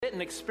bit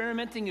and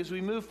experimenting as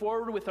we move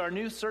forward with our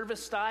new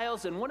service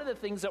styles. And one of the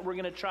things that we're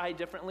going to try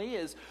differently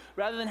is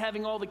rather than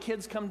having all the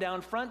kids come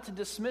down front to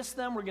dismiss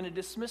them, we're going to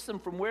dismiss them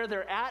from where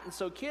they're at. And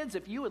so kids,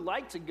 if you would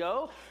like to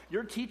go,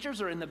 your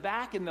teachers are in the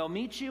back and they'll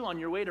meet you on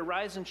your way to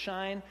Rise and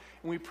Shine.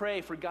 And we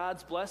pray for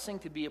God's blessing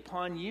to be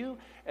upon you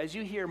as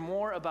you hear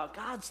more about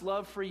God's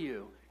love for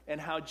you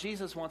and how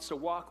Jesus wants to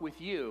walk with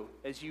you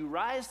as you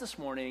rise this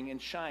morning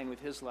and shine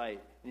with his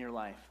light in your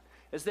life.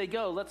 As they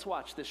go, let's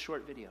watch this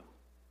short video.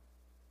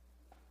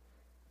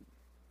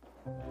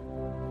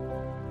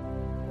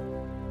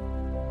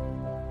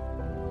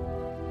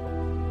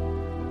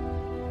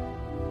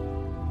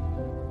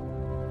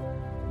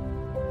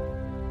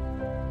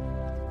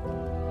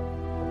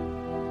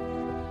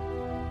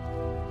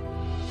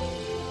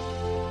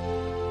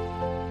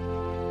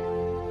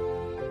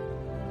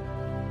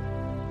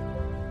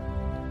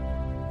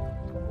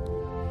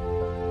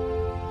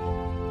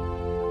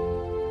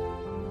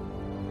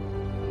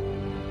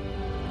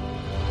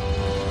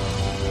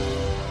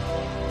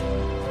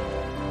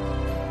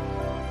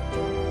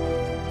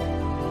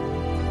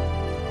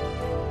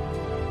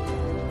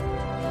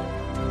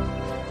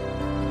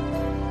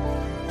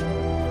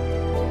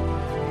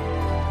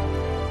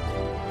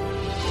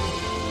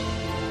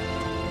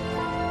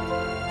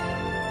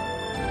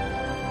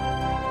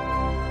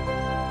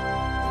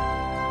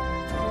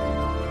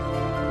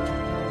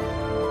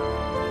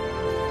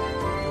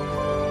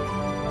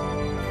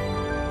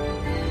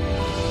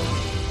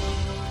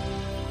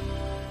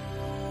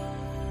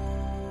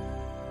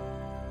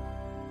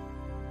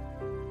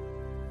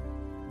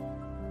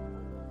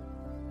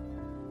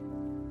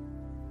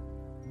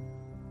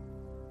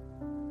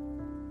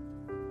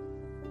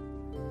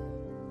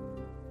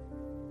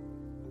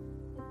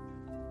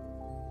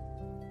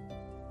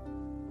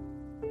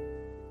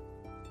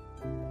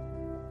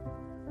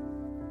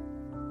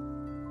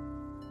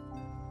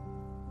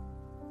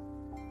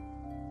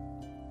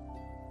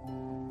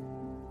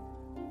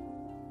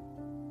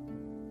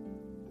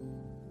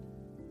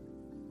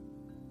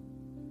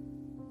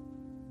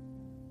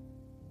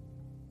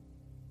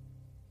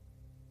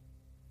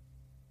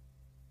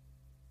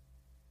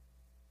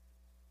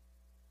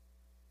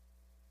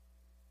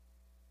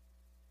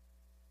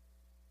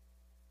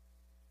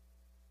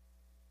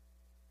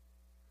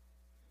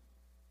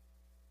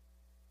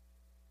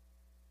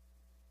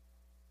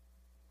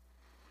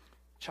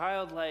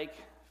 Childlike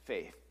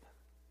faith.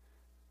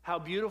 How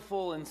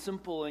beautiful and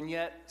simple, and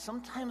yet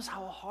sometimes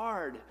how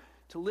hard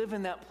to live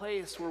in that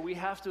place where we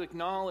have to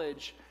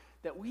acknowledge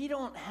that we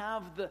don't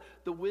have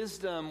the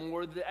wisdom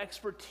or the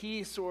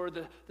expertise or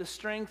the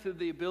strength or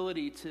the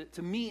ability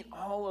to meet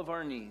all of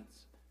our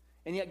needs.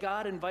 And yet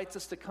God invites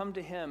us to come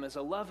to him as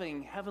a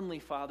loving Heavenly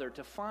Father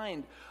to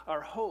find our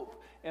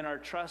hope and our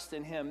trust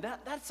in him.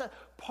 That's a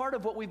part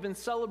of what we've been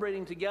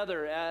celebrating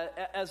together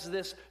as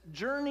this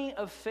journey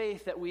of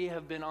faith that we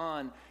have been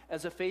on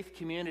as a faith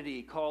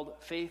community called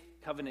Faith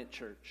Covenant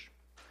Church.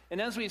 And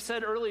as we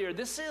said earlier,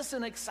 this is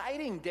an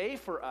exciting day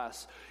for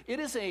us. It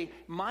is a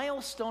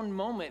milestone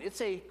moment.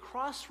 It's a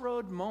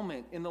crossroad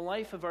moment in the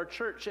life of our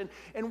church.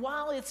 And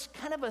while it's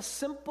kind of a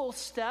simple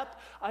step,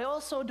 I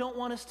also don't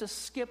want us to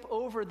skip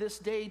over this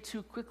day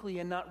too quickly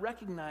and not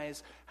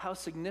recognize how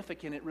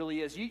significant it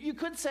really is. You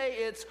could say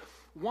it's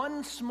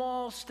one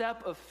small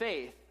step of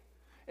faith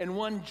and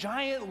one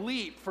giant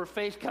leap for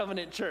Faith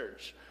Covenant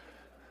Church.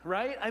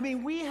 Right? I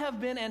mean, we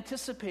have been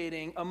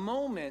anticipating a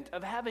moment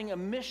of having a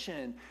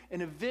mission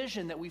and a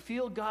vision that we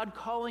feel God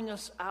calling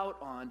us out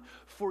on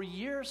for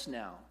years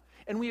now.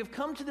 And we have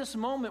come to this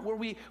moment where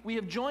we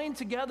have joined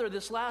together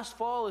this last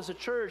fall as a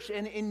church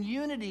and in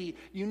unity,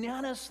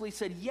 unanimously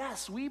said,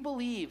 yes, we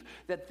believe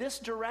that this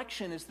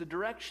direction is the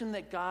direction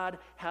that God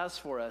has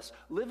for us.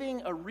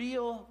 Living a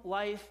real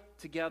life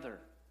together,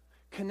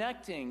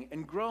 connecting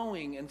and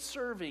growing and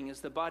serving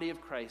as the body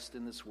of Christ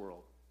in this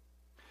world.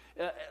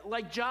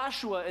 Like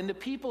Joshua and the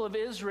people of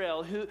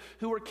Israel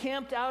who were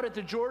camped out at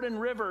the Jordan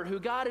River,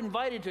 who God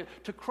invited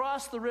to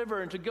cross the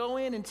river and to go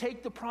in and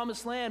take the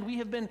promised land, we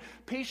have been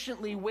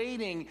patiently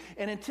waiting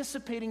and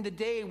anticipating the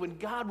day when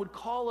God would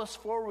call us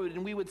forward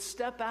and we would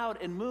step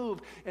out and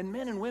move. And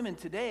men and women,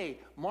 today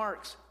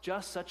marks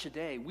just such a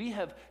day. We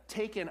have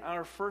taken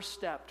our first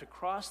step to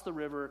cross the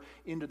river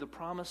into the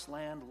promised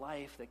land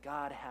life that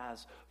God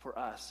has for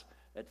us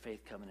at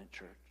Faith Covenant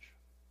Church.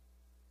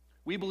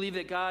 We believe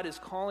that God is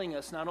calling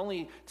us not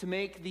only to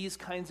make these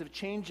kinds of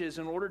changes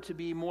in order to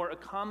be more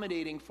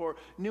accommodating for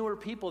newer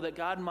people that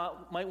God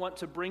might want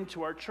to bring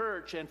to our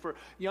church and for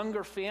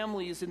younger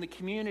families in the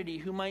community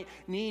who might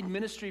need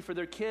ministry for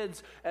their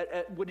kids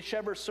at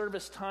whichever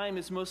service time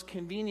is most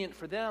convenient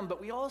for them. But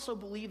we also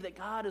believe that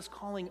God is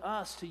calling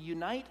us to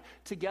unite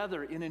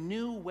together in a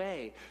new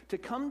way, to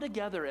come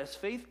together as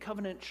Faith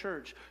Covenant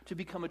Church to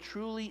become a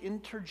truly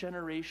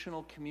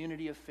intergenerational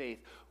community of faith,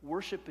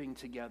 worshiping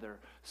together,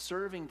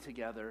 serving together,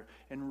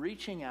 and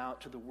reaching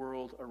out to the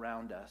world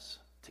around us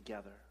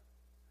together.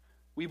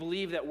 We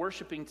believe that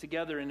worshiping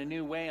together in a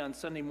new way on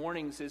Sunday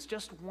mornings is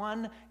just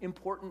one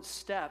important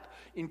step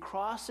in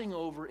crossing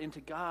over into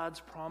God's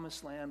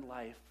promised land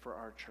life for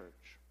our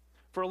church.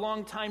 For a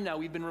long time now,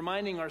 we've been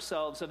reminding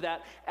ourselves of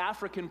that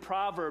African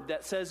proverb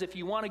that says, if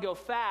you want to go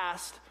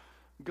fast,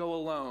 go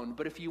alone.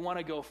 But if you want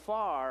to go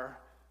far,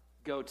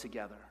 go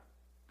together.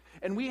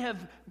 And we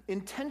have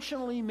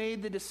intentionally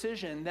made the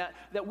decision that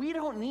we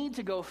don't need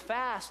to go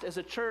fast as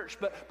a church,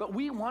 but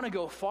we want to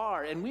go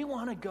far, and we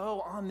want to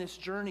go on this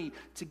journey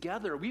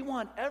together. We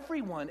want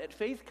everyone at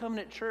Faith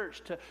Covenant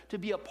Church to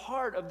be a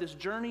part of this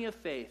journey of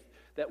faith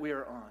that we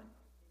are on.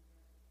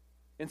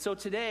 And so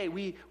today,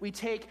 we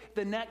take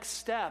the next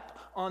step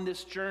on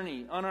this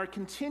journey, on our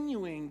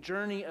continuing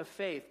journey of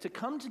faith, to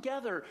come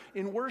together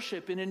in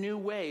worship in a new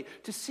way,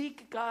 to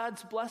seek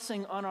God's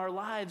blessing on our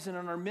lives and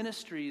on our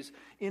ministries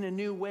in a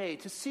new way,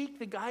 to seek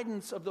the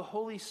guidance of the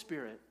Holy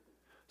Spirit,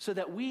 so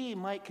that we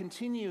might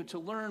continue to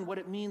learn what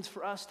it means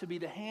for us to be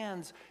the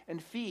hands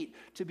and feet,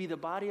 to be the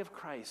body of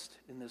Christ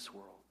in this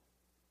world.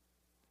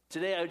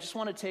 Today, I just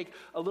want to take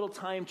a little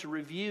time to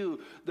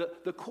review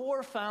the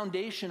core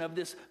foundation of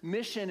this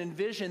mission and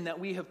vision that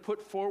we have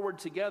put forward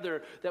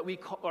together, that we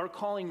are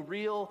calling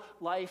Real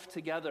Life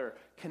Together,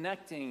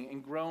 connecting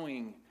and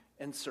growing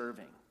and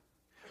serving.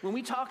 When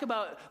we talk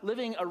about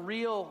living a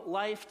real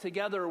life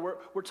together,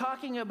 we're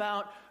talking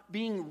about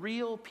being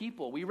real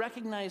people. We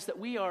recognize that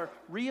we are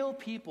real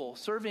people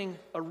serving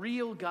a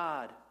real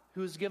God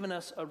who has given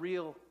us a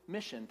real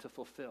mission to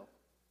fulfill.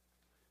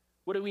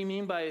 What do we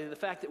mean by the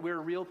fact that we're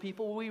real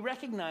people? Well, we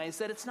recognize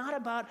that it's not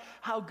about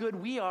how good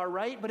we are,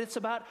 right? But it's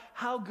about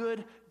how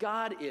good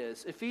God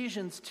is.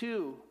 Ephesians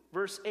 2,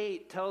 verse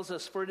 8 tells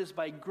us, "For it is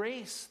by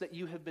grace that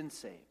you have been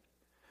saved,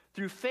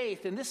 through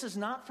faith, and this is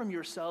not from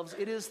yourselves,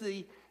 it is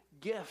the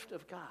gift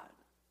of God."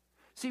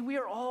 See, we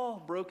are all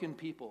broken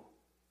people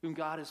whom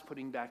God is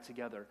putting back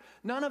together.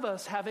 None of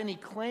us have any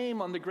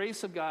claim on the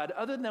grace of God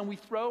other than we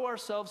throw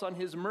ourselves on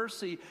his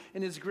mercy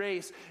and his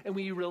grace, and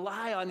we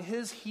rely on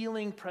his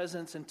healing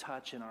presence and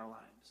touch in our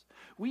lives.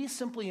 We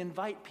simply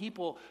invite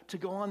people to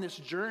go on this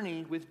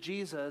journey with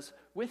Jesus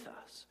with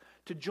us,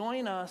 to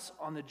join us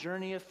on the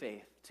journey of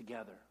faith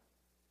together.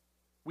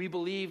 We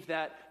believe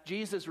that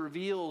Jesus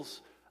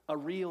reveals a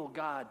real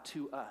God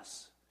to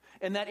us,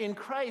 and that in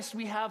Christ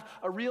we have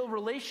a real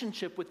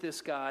relationship with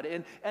this God,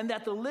 and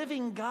that the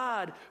living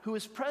God who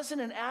is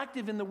present and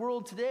active in the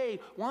world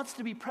today wants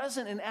to be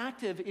present and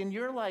active in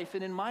your life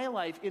and in my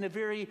life in a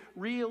very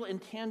real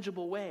and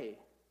tangible way.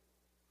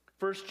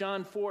 1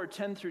 John 4,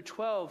 10 through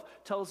 12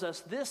 tells us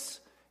this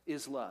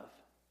is love.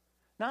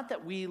 Not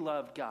that we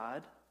loved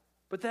God,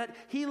 but that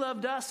he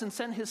loved us and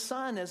sent his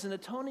Son as an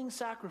atoning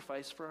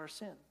sacrifice for our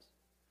sins.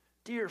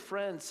 Dear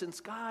friends, since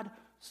God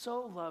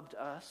so loved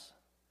us,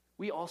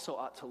 we also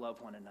ought to love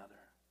one another.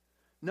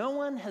 No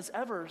one has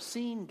ever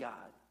seen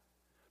God,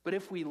 but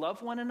if we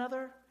love one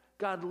another,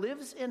 God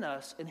lives in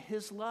us, and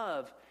his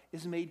love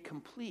is made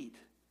complete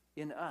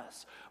in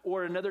us.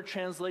 Or another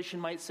translation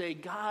might say,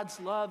 God's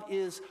love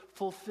is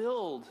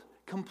fulfilled,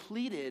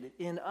 completed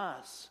in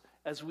us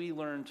as we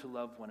learn to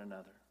love one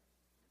another.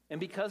 And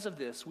because of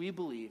this, we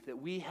believe that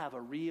we have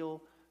a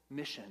real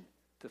mission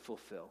to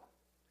fulfill.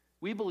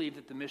 We believe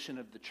that the mission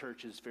of the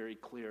church is very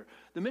clear.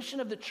 The mission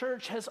of the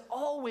church has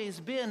always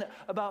been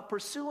about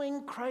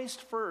pursuing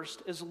Christ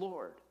first as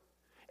Lord,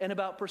 and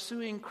about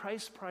pursuing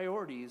Christ's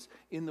priorities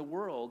in the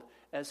world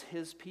as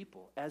his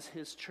people, as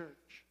his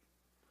church.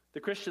 The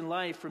Christian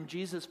life, from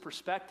Jesus'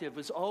 perspective,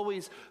 was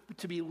always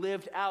to be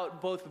lived out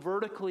both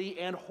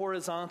vertically and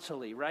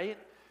horizontally, right?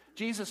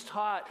 Jesus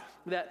taught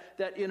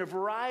that in a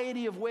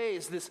variety of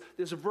ways, this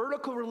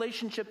vertical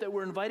relationship that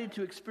we're invited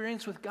to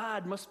experience with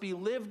God must be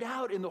lived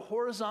out in the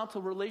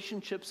horizontal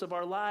relationships of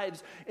our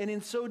lives. And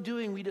in so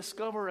doing, we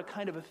discover a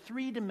kind of a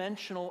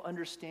three-dimensional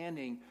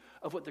understanding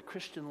of what the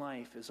Christian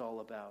life is all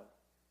about.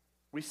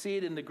 We see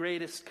it in the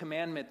greatest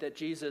commandment that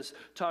Jesus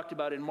talked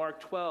about in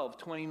Mark 12,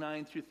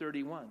 29 through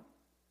 31.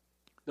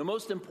 The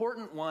most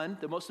important one,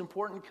 the most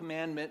important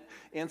commandment,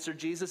 answered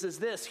Jesus, is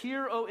this: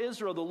 "Hear, O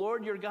Israel, the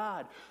Lord your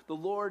God, the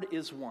Lord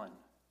is one.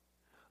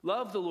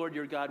 Love the Lord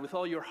your God with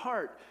all your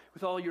heart,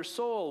 with all your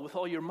soul, with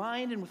all your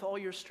mind, and with all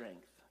your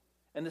strength."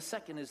 And the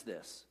second is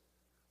this: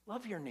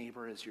 love your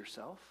neighbor as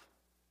yourself.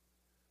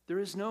 There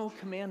is no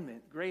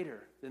commandment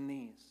greater than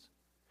these.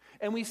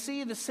 And we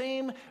see the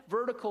same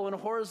vertical and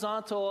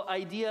horizontal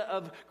idea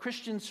of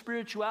Christian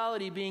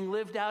spirituality being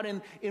lived out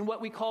in what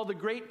we call the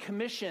Great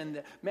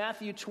Commission.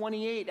 Matthew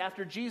 28,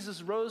 after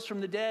Jesus rose from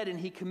the dead and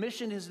he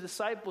commissioned his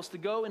disciples to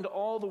go into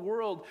all the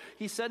world,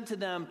 he said to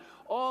them,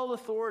 "All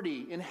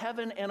authority in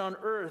heaven and on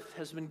earth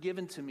has been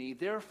given to me.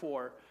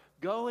 Therefore,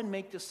 go and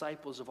make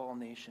disciples of all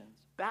nations,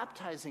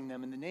 baptizing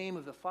them in the name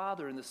of the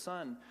Father and the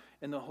Son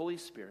and the Holy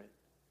Spirit,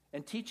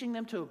 and teaching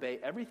them to obey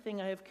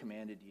everything I have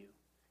commanded you.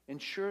 And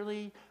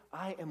surely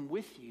I am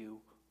with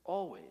you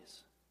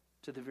always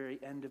to the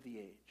very end of the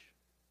age."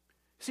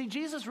 See,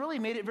 Jesus really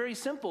made it very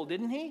simple,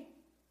 didn't he?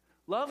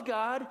 Love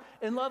God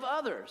and love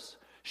others.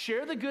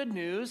 Share the good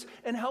news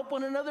and help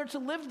one another to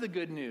live the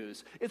good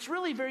news. It's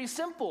really very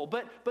simple,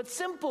 but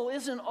simple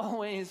isn't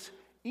always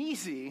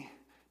easy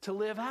to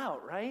live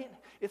out, right?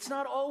 It's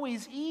not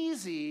always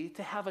easy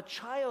to have a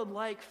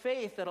childlike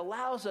faith that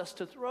allows us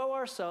to throw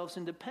ourselves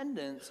in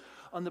dependence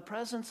on the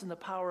presence and the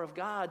power of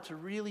God to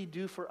really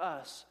do for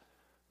us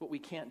what we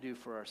can't do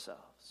for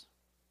ourselves.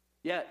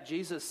 Yet,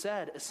 Jesus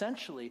said,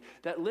 essentially,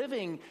 that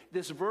living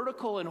this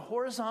vertical and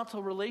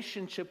horizontal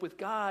relationship with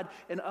God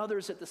and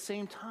others at the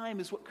same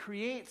time is what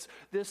creates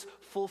this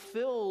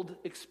fulfilled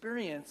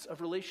experience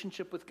of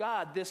relationship with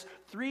God, this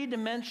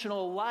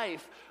three-dimensional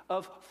life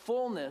of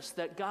fullness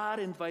that God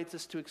invites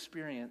us to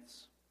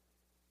experience.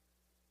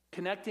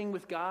 Connecting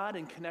with God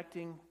and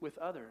connecting with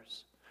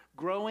others.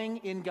 Growing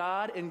in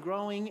God and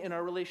growing in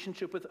our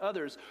relationship with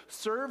others.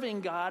 Serving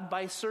God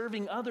by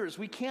serving others.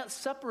 We can't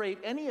separate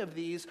any of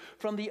these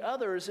from the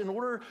others in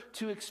order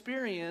to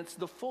experience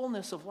the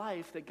fullness of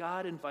life that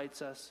God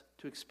invites us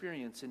to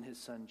experience in his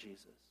Son,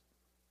 Jesus.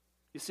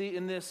 You see,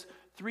 in this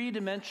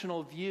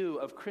three-dimensional view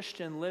of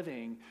Christian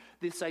living,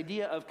 this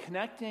idea of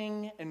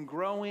connecting and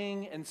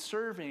growing and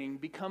serving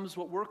becomes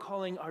what we're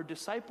calling our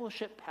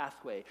discipleship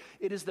pathway.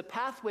 It is the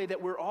pathway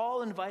that we're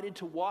all invited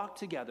to walk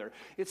together.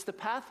 It's the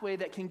pathway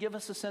that can give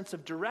us a sense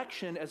of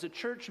direction as a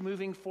church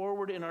moving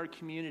forward in our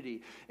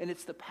community. And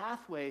it's the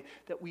pathway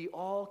that we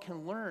all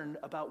can learn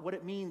about what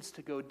it means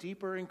to go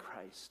deeper in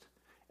Christ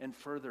and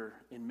further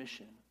in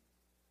mission.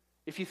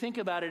 If you think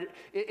about it,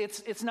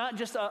 it's not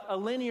just a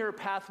linear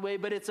pathway,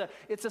 but it's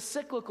a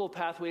cyclical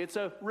pathway. It's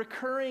a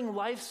recurring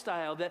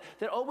lifestyle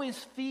that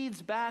always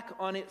feeds back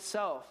on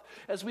itself.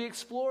 As we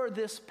explore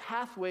this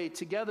pathway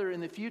together in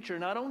the future,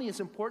 not only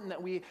is it important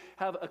that we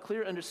have a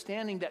clear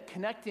understanding that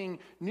connecting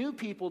new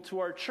people to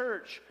our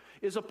church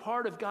is a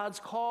part of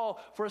God's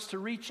call for us to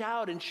reach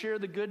out and share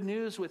the good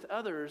news with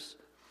others,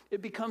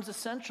 it becomes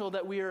essential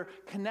that we are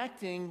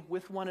connecting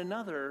with one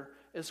another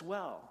as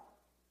well.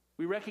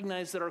 We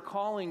recognize that our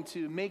calling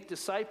to make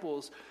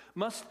disciples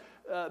must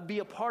be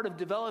a part of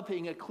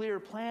developing a clear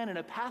plan and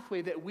a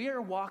pathway that we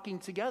are walking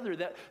together,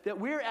 that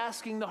we're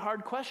asking the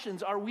hard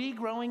questions. Are we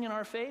growing in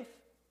our faith?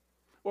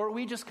 Or are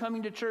we just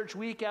coming to church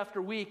week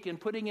after week and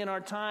putting in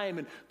our time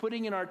and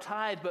putting in our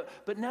tithe,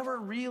 but never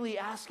really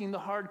asking the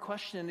hard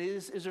question,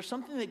 is there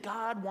something that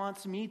God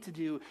wants me to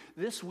do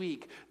this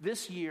week,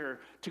 this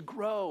year, to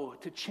grow,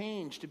 to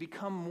change, to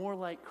become more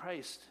like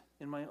Christ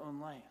in my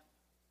own life?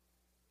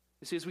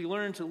 You see, as we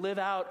learn to live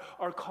out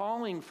our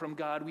calling from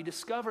God, we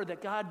discover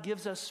that God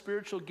gives us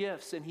spiritual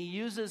gifts, and he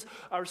uses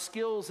our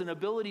skills and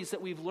abilities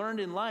that we've learned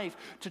in life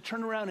to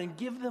turn around and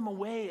give them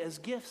away as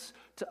gifts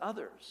to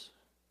others.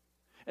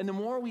 And the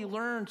more we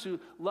learn to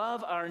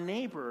love our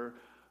neighbor,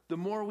 the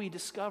more we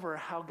discover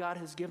how God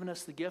has given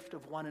us the gift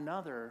of one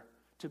another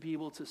to be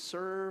able to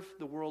serve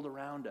the world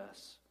around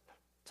us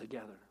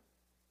together.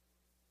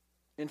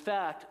 In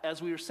fact,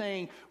 as we were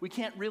saying, we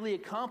can't really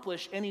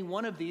accomplish any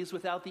one of these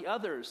without the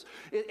others.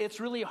 It's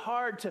really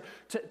hard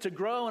to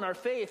grow in our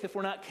faith if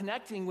we're not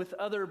connecting with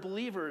other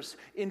believers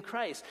in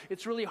Christ.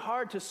 It's really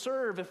hard to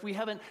serve if we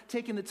haven't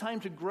taken the time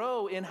to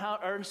grow in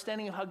our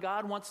understanding of how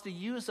God wants to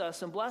use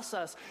us and bless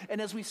us. And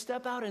as we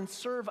step out and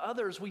serve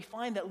others, we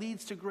find that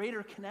leads to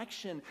greater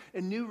connection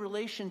and new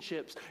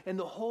relationships, and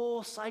the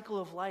whole cycle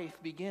of life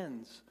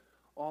begins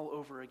all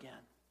over again.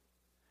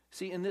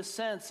 See, in this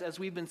sense, as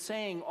we've been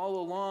saying all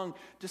along,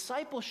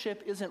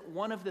 discipleship isn't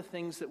one of the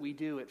things that we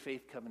do at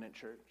Faith Covenant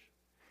Church.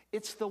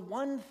 It's the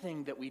one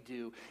thing that we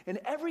do.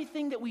 And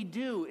everything that we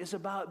do is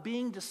about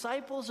being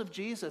disciples of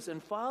Jesus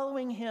and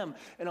following him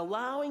and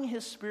allowing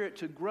his Spirit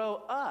to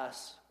grow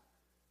us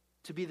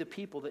to be the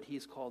people that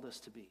he's called us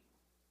to be.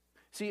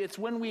 See, it's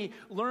when we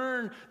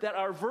learn that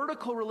our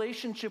vertical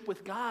relationship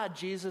with God,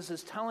 Jesus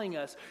is telling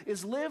us,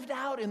 is lived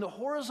out in the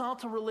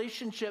horizontal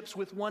relationships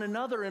with one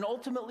another and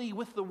ultimately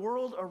with the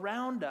world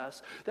around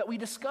us, that we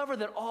discover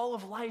that all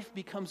of life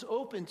becomes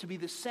open to be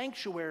the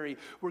sanctuary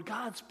where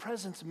God's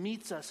presence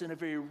meets us in a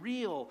very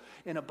real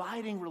and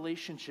abiding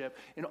relationship,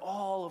 and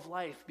all of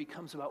life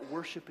becomes about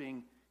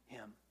worshiping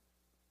him.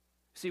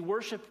 See,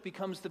 worship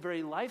becomes the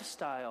very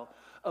lifestyle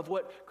of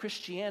what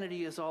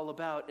Christianity is all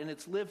about, and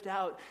it's lived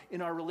out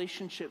in our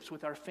relationships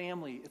with our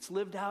family. It's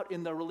lived out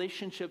in the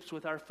relationships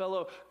with our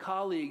fellow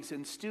colleagues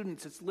and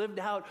students. It's lived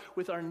out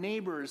with our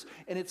neighbors,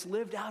 and it's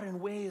lived out in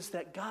ways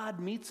that God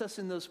meets us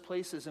in those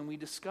places, and we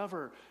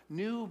discover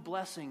new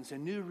blessings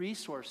and new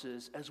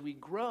resources as we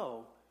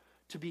grow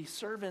to be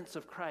servants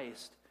of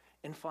Christ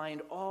and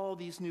find all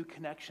these new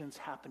connections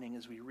happening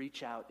as we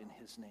reach out in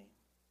his name.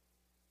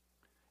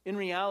 In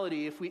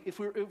reality, if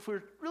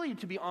we're really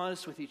to be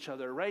honest with each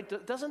other,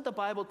 right? Doesn't the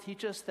Bible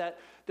teach us that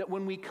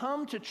when we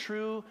come to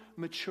true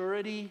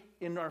maturity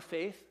in our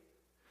faith,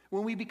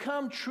 when we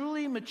become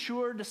truly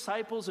mature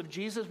disciples of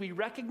Jesus, we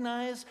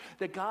recognize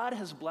that God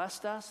has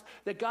blessed us,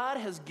 that God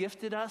has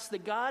gifted us,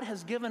 that God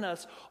has given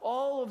us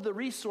all of the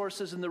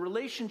resources and the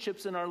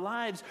relationships in our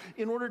lives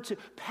in order to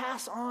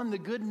pass on the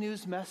good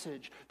news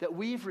message that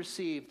we've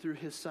received through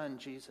his Son,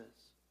 Jesus.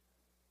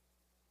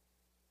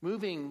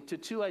 Moving to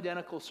two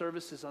identical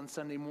services on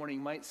Sunday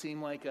morning might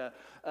seem like a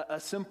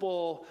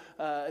simple,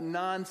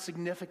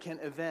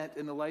 non-significant event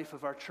in the life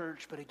of our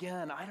church. But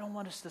again, I don't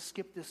want us to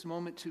skip this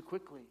moment too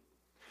quickly.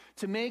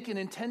 to make an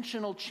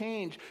intentional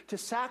change, to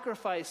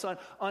sacrifice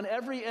on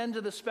every end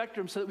of the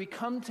spectrum so that we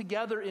come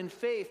together in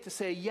faith to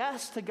say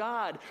yes to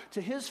God,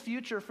 to his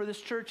future for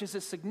this church is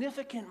a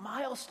significant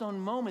milestone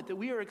moment that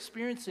we are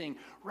experiencing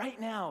right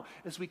now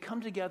as we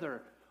come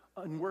together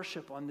in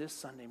worship on this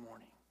Sunday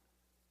morning.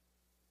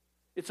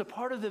 It's a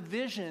part of the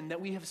vision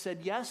that we have said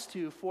yes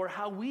to for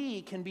how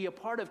we can be a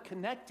part of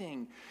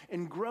connecting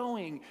and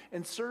growing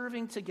and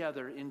serving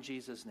together in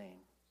Jesus' name.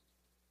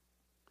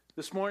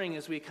 This morning,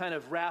 as we kind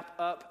of wrap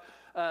up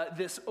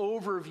this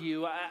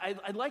overview,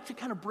 I'd like to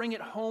kind of bring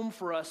it home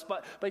for us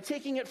by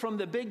taking it from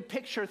the big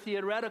picture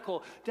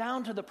theoretical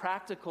down to the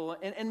practical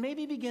and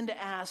maybe begin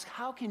to ask,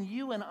 how can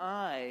you and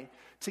I,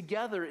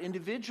 together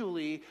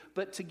individually,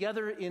 but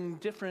together in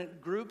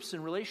different groups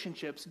and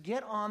relationships,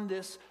 get on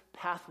this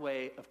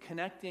pathway of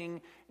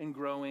connecting and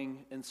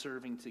growing and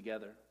serving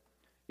together?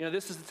 You know,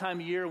 this is the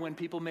time of year when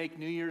people make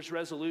New Year's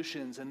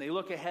resolutions and they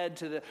look ahead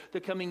to the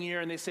coming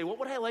year and they say, what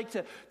would I like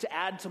to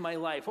add to my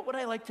life? What would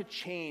I like to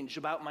change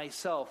about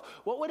myself?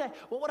 What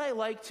would I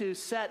like to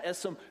set as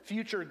some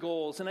future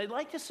goals? And I'd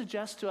like to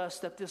suggest to us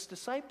that this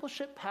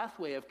discipleship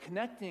pathway of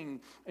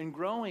connecting and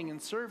growing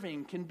and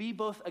serving can be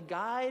both a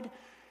guide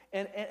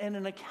and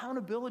an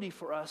accountability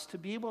for us to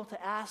be able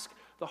to ask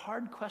the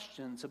hard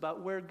questions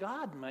about where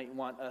God might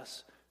want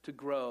us to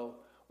grow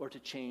or to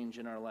change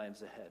in our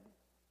lives ahead.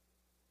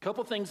 A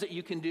couple things that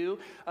you can do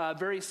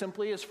very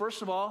simply is,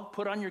 first of all,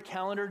 put on your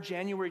calendar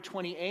January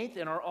 28th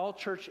in our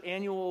all-church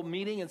annual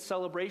meeting and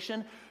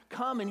celebration.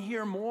 Come and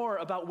hear more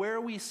about where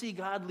we see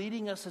God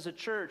leading us as a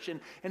church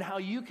and how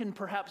you can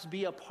perhaps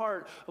be a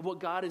part of what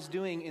God is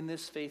doing in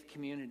this faith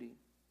community.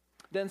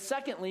 Then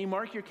secondly,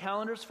 mark your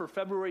calendars for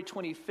February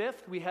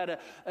 25th. We had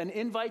an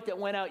invite that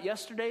went out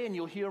yesterday, and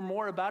you'll hear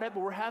more about it, but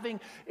we're having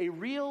a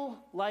real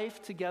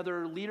life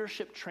together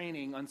leadership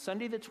training on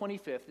Sunday the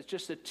 25th. It's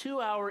just a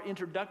 2-hour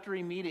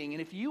introductory meeting,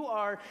 and if you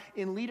are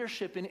in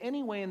leadership in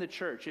any way in the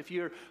church, if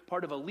you're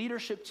part of a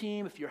leadership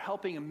team, if you're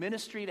helping a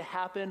ministry to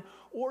happen,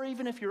 or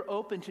even if you're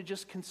open to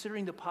just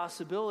considering the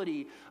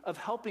possibility of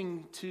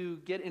helping to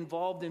get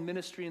involved in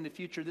ministry in the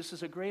future, this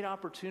is a great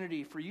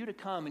opportunity for you to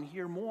come and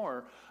hear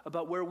more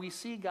about where we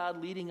see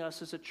God leading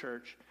us as a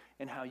church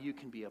and how you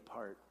can be a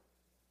part.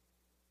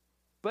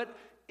 But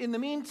in the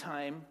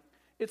meantime,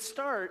 it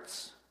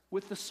starts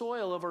with the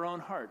soil of our own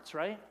hearts,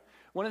 right?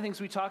 One of the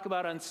things we talk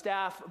about on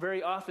staff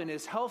very often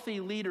is healthy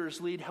leaders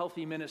lead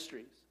healthy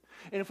ministries.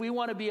 And if we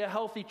want to be a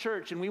healthy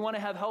church and we want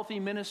to have healthy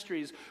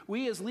ministries,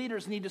 we as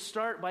leaders need to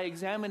start by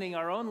examining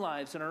our own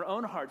lives and our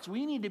own hearts.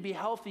 We need to be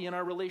healthy in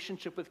our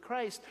relationship with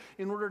Christ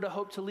in order to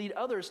hope to lead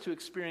others to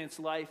experience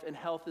life and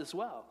health as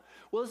well.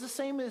 Well, it's the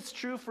same is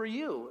true for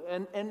you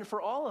and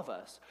for all of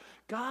us.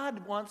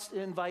 God wants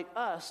to invite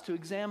us to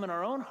examine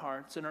our own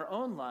hearts and our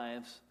own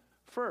lives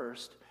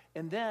first,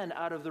 and then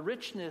out of the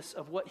richness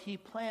of what he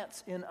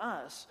plants in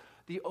us,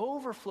 the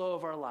overflow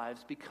of our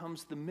lives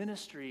becomes the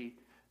ministry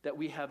that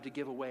we have to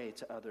give away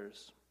to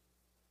others.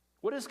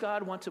 What does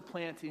God want to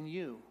plant in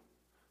you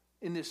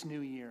in this new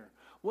year?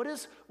 What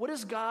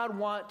does God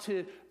want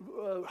to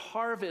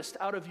harvest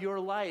out of your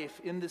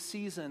life in the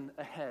season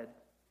ahead?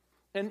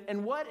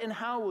 And what and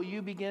how will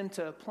you begin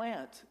to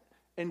plant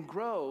and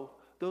grow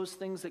those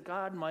things that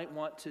God might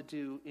want to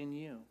do in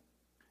you?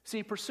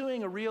 See,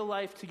 pursuing a real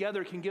life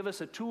together can give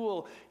us a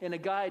tool and a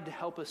guide to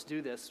help us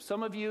do this.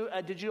 Some of you,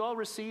 did you all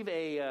receive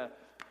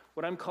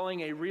what I'm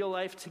calling a real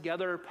life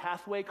together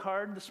pathway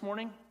card this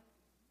morning?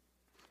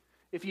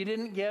 If you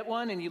didn't get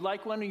one and you'd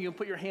like one, and you can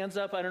put your hands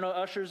up. I don't know,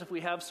 ushers, if we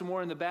have some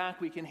more in the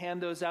back, we can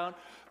hand those out.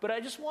 But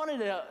I just wanted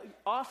to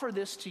offer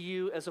this to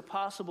you as a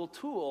possible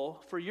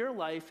tool for your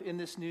life in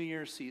this New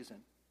Year's season.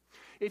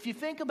 If you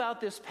think about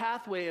this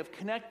pathway of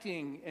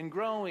connecting and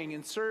growing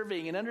and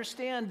serving and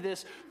understand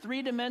this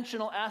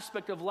three-dimensional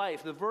aspect of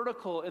life, the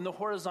vertical and the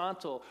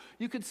horizontal,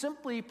 you could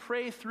simply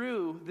pray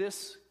through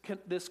this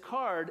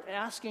card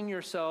asking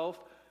yourself,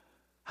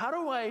 how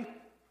do I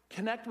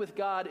connect with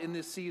God in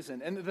this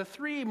season? And the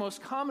three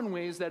most common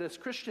ways that as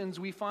Christians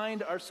we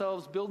find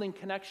ourselves building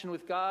connection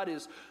with God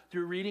is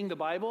through reading the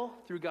Bible,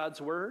 through God's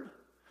Word,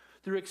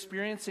 through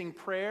experiencing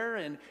prayer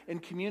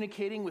and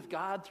communicating with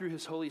God through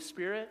His Holy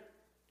Spirit,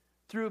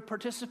 through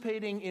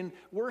participating in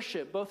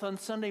worship, both on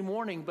Sunday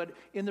morning, but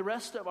in the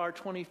rest of our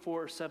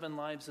 24/7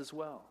 lives as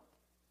well.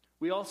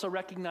 We also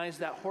recognize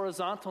that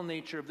horizontal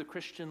nature of the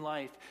Christian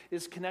life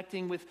is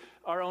connecting with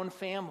our own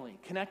family,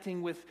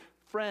 connecting with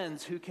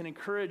friends who can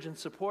encourage and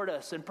support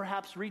us, and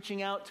perhaps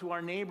reaching out to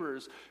our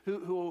neighbors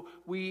who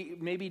we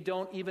maybe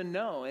don't even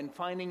know, and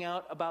finding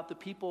out about the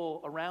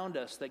people around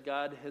us that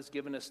God has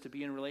given us to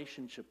be in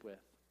relationship with.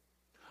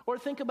 Or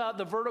think about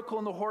the vertical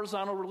and the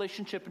horizontal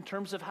relationship in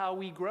terms of how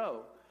we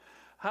grow.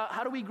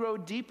 How do we grow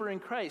deeper in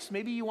Christ?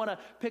 Maybe you want to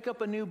pick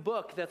up a new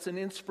book that's an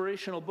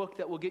inspirational book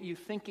that will get you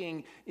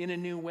thinking in a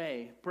new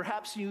way.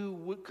 Perhaps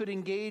you could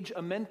engage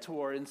a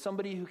mentor and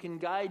somebody who can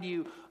guide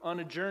you on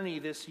a journey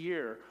this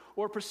year.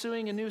 Or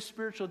pursuing a new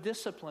spiritual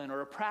discipline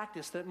or a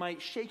practice that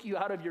might shake you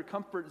out of your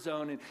comfort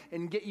zone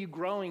and get you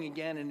growing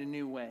again in a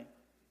new way.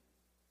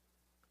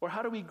 Or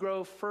how do we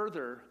grow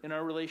further in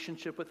our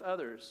relationship with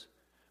others?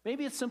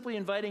 Maybe it's simply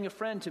inviting a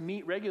friend to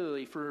meet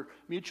regularly for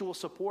mutual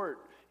support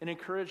and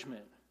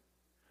encouragement,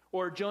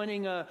 or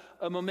joining a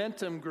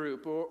momentum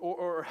group,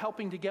 or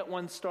helping to get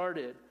one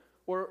started,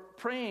 or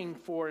praying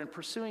for and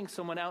pursuing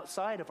someone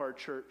outside of our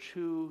church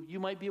who you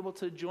might be able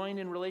to join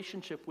in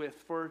relationship with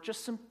for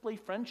just simply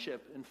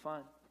friendship and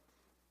fun.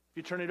 If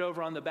you turn it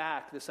over on the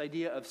back, this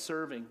idea of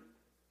serving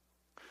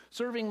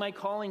my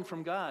calling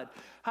from God.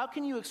 How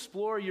can you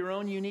explore your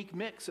own unique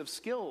mix of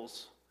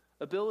skills,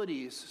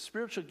 abilities,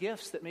 spiritual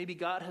gifts that maybe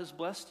God has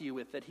blessed you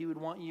with that he would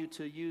want you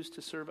to use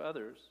to serve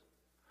others?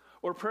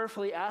 Or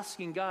prayerfully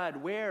asking God,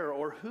 where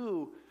or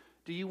who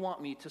do you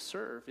want me to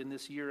serve in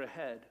this year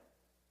ahead?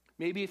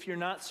 Maybe if you're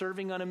not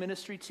serving on a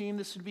ministry team,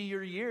 this would be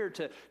your year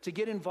to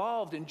get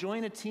involved and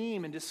join a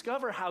team and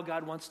discover how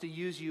God wants to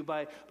use you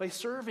by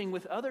serving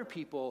with other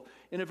people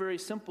in a very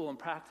simple and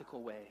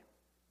practical way.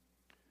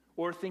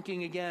 Or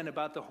thinking again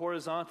about the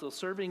horizontal,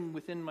 serving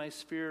within my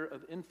sphere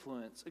of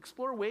influence.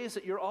 Explore ways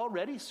that you're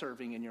already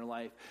serving in your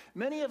life.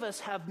 Many of us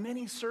have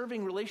many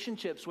serving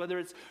relationships, whether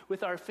it's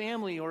with our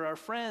family or our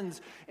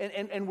friends,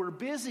 and we're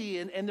busy,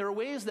 and there are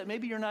ways that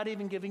maybe you're not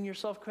even giving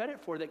yourself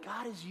credit for, that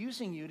God is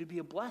using you to be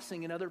a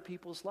blessing in other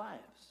people's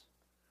lives.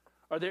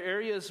 Are there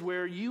areas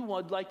where you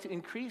would like to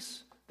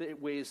increase the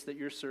ways that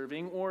you're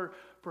serving, or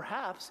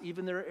perhaps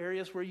even there are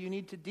areas where you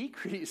need to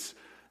decrease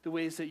the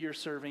ways that you're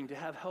serving to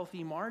have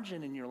healthy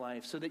margin in your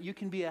life so that you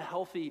can be a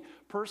healthy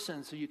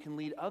person, so you can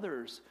lead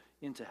others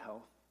into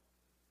health?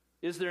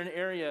 Is there an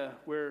area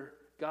where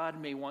God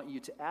may want you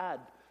to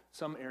add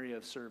some area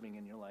of serving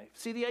in your life?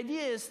 See, the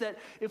idea is that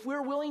if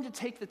we're willing to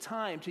take the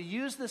time to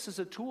use this as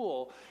a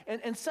tool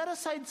and set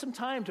aside some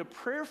time to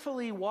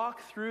prayerfully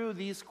walk through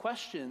these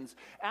questions,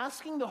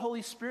 asking the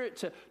Holy Spirit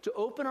to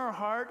open our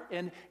heart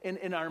and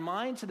our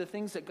mind to the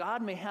things that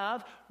God may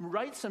have,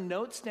 write some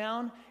notes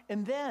down,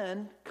 and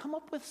then come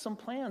up with some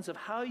plans of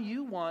how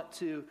you want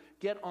to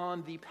get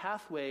on the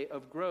pathway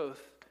of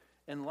growth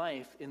and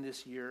life in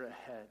this year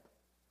ahead.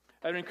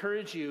 I would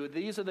encourage you,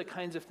 these are the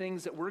kinds of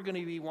things that we're going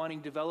to be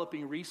wanting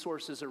developing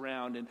resources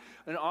around and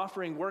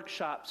offering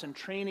workshops and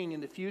training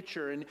in the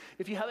future. And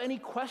if you have any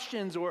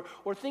questions or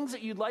things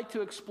that you'd like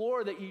to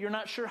explore that you're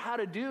not sure how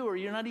to do, or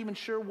you're not even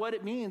sure what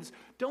it means,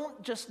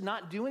 don't just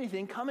not do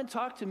anything. Come and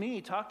talk to me.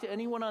 Talk to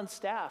anyone on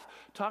staff.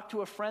 Talk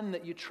to a friend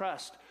that you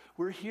trust.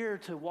 We're here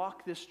to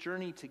walk this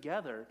journey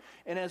together.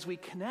 And as we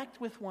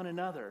connect with one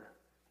another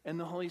and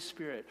the Holy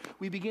Spirit,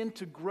 we begin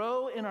to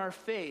grow in our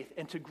faith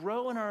and to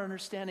grow in our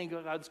understanding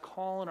of God's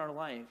call in our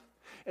life.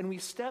 And we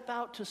step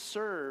out to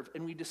serve,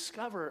 and we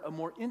discover a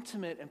more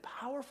intimate and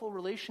powerful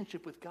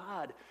relationship with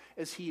God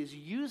as he is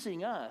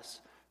using us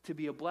to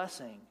be a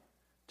blessing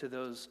to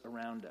those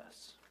around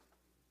us.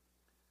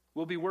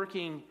 We'll be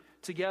working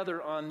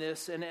together on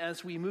this, and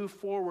as we move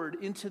forward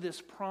into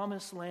this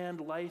promised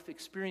land life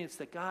experience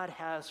that God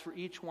has for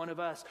each one of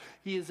us,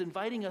 he is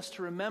inviting us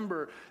to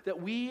remember that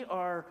we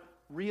are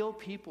real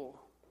people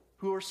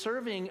who are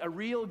serving a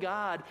real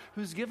God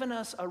who's given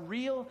us a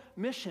real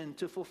mission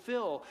to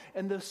fulfill.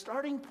 And the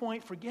starting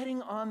point for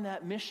getting on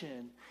that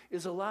mission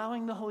is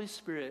allowing the Holy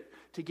Spirit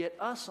to get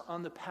us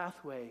on the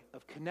pathway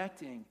of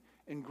connecting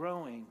and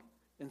growing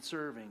and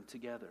serving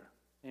together.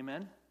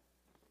 Amen?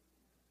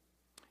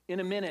 In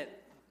a minute,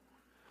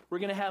 we're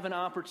going to have an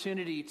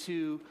opportunity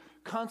to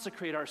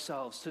consecrate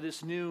ourselves to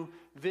this new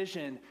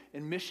vision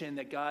and mission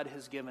that God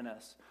has given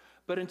us.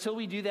 But until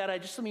we do that,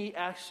 let me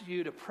ask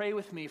you to pray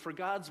with me for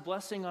God's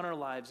blessing on our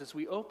lives as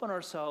we open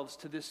ourselves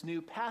to this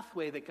new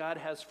pathway that God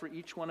has for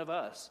each one of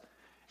us.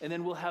 And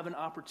then we'll have an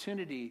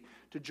opportunity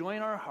to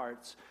join our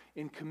hearts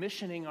in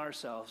commissioning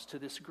ourselves to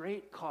this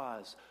great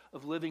cause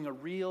of living a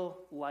real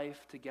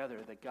life together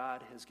that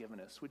God has given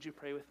us. Would you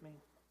pray with me?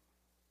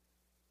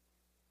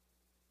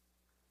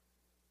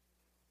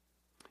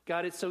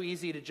 God, it's so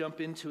easy to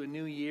jump into a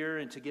new year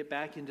and to get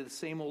back into the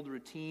same old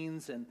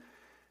routines and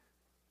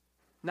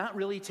not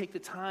really take the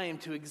time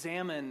to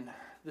examine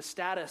the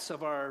status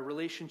of our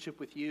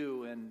relationship with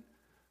you and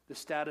the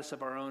status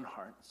of our own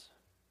hearts.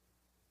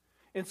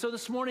 And so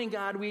this morning,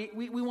 God, we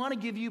want to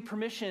give you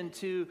permission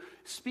to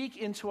speak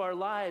into our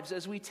lives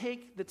as we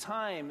take the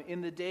time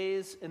in the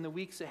days and the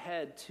weeks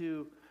ahead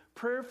to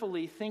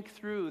prayerfully think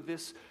through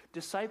this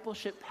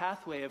discipleship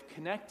pathway of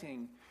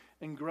connecting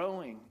and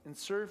growing and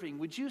serving.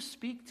 Would you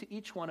speak to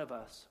each one of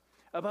us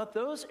about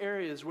those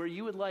areas where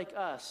you would like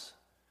us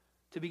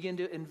to begin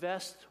to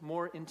invest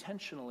more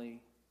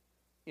intentionally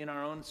in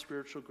our own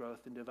spiritual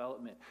growth and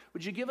development?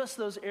 Would you give us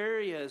those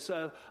areas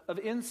of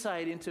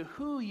insight into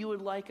who you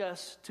would like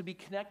us to be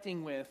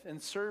connecting with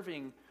and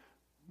serving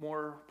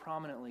more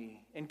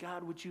prominently? And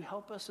God, would you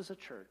help us as a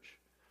church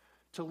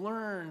to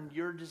learn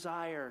your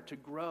desire to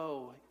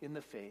grow in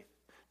the faith,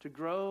 to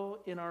grow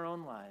in our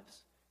own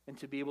lives, and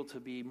to be able to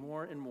be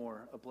more and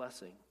more a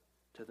blessing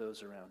to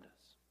those around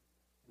us?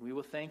 And we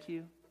will thank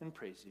you and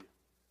praise you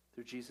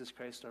through Jesus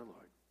Christ our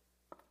Lord.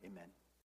 Amen.